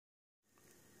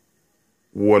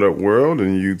What up, world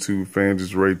and YouTube fans?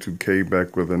 It's Ray2K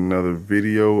back with another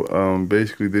video.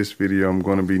 Basically this video I'm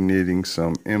going to be needing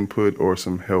some input or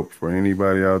some help for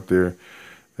anybody out there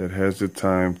that has the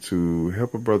time to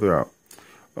help a brother out.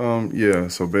 Yeah,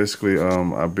 so basically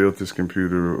I built this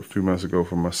computer a few months ago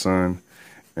for my son,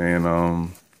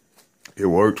 and it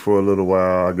worked for a little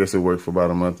while. I guess it worked for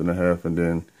about a month and a half, and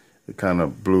then it kind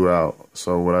of blew out.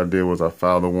 So what I did was I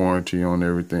filed a warranty on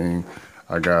everything.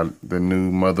 I got the new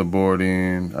motherboard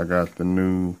in, I got the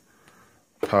new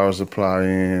power supply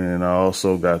in, and I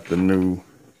also got the new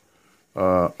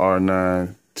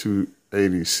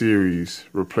Ga-990 series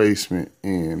replacement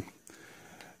in.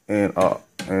 And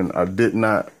I did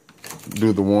not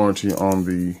do the warranty on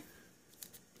the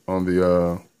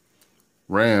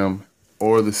RAM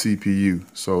or the CPU.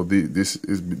 So this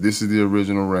is the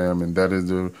original RAM, and that is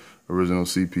the original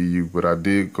CPU. But I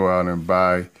did go out and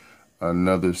buy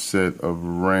another set of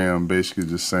RAM, basically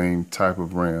the same type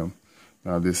of RAM.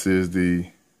 Now this is the,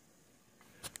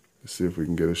 let's see if we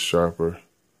can get a sharper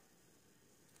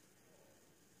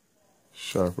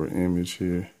image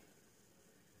here.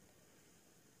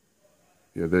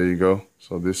 Yeah, there you go.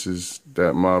 So this is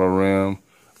that model RAM.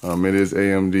 It is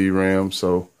AMD RAM,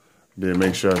 so then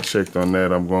make sure I checked on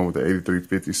that. I'm going with the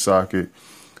 8350 socket.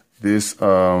 This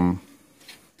I'm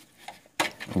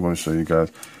going to show you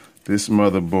guys. This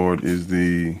motherboard is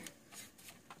the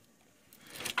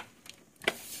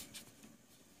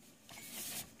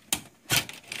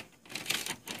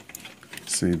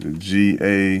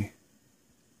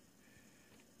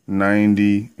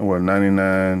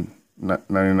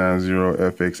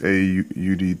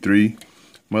Ga-990FXA-UD3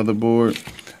 motherboard.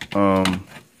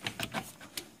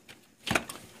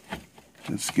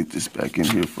 Let's get this back in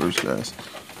here first, guys.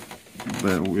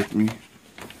 Bear with me.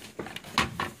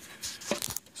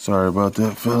 Sorry about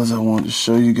that, fellas. I wanted to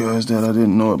show you guys that I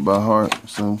didn't know it by heart,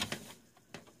 so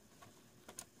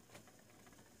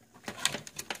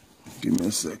give me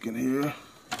a second here.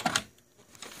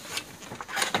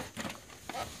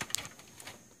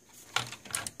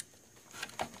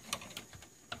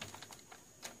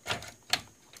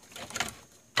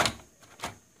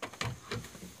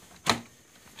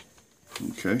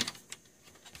 Okay.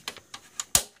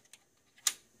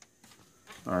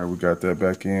 All right, we got that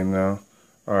back in now.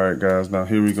 All right, guys, now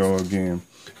here we go again.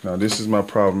 Now this is my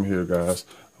problem here, guys.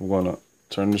 I'm gonna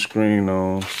turn the screen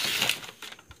on,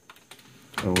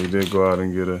 and we did go out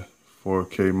and get a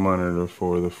 4K monitor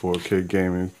for the 4K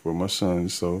gaming for my son,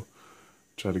 so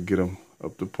try to get him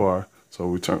up to par. So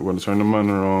we're gonna turn the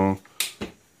monitor on.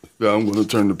 Now I'm gonna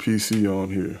turn the PC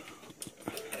on here,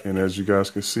 and as you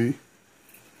guys can see,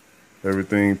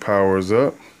 everything powers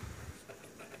up,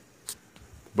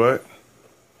 but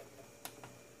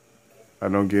I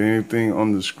don't get anything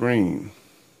on the screen.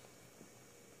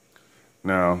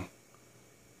 Now,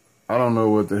 I don't know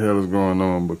what the hell is going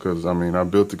on, because I mean, I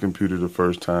built the computer the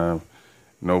first time,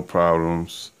 no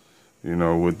problems, you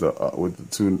know, with the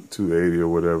 280 or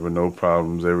whatever, no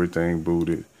problems, everything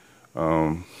booted.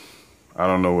 I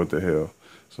don't know what the hell.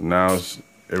 So now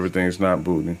everything's not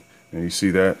booting, and you see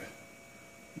that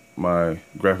my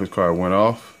graphics card went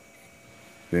off,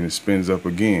 then it spins up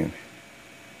again.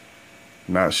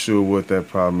 Not sure what that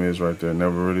problem is right there.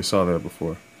 Never really saw that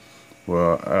before.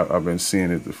 Well, I've been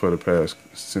seeing it for the past,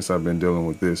 since I've been dealing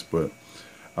with this, but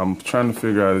I'm trying to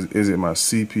figure out, is it my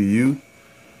CPU?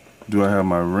 Do I have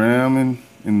my RAM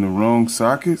in the wrong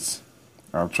sockets?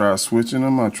 I've tried switching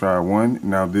them. I tried one.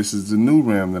 Now this is the new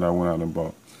RAM that I went out and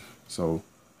bought. So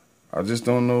I just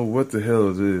don't know what the hell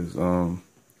it is. I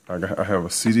have a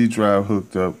CD drive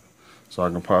hooked up, so I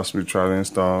can possibly try to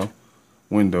install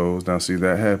Windows. Now see,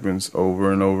 that happens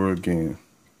over and over again.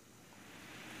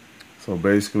 So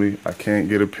basically, I can't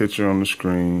get a picture on the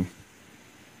screen.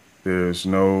 There's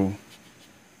no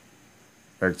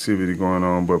activity going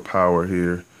on but power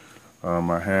here.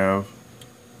 I have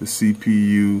the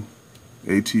CPU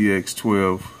ATX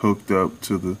 12 hooked up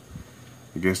to the,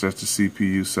 I guess that's the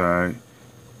CPU side,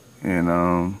 and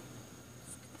I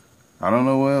don't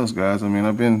know what else, guys. I mean,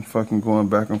 I've been fucking going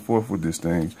back and forth with this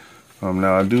thing.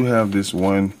 Now I do have this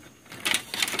one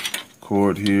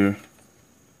cord here.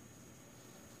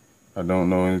 I don't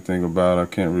know anything about it. I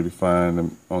can't really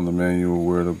find on the manual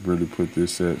where to really put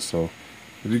this at. So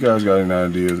if you guys got any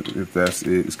ideas, if that's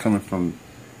it, it's coming from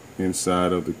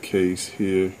inside of the case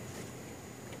here.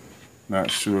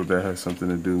 Not sure if that has something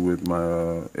to do with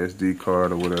my SD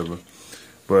card or whatever.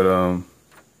 But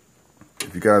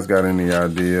if you guys got any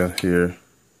idea here,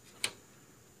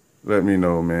 let me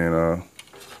know, man,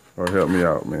 or help me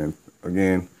out, man.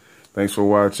 Again, thanks for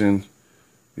watching.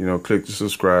 You know, click to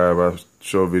subscribe. I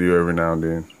show a video every now and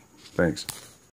then. Thanks.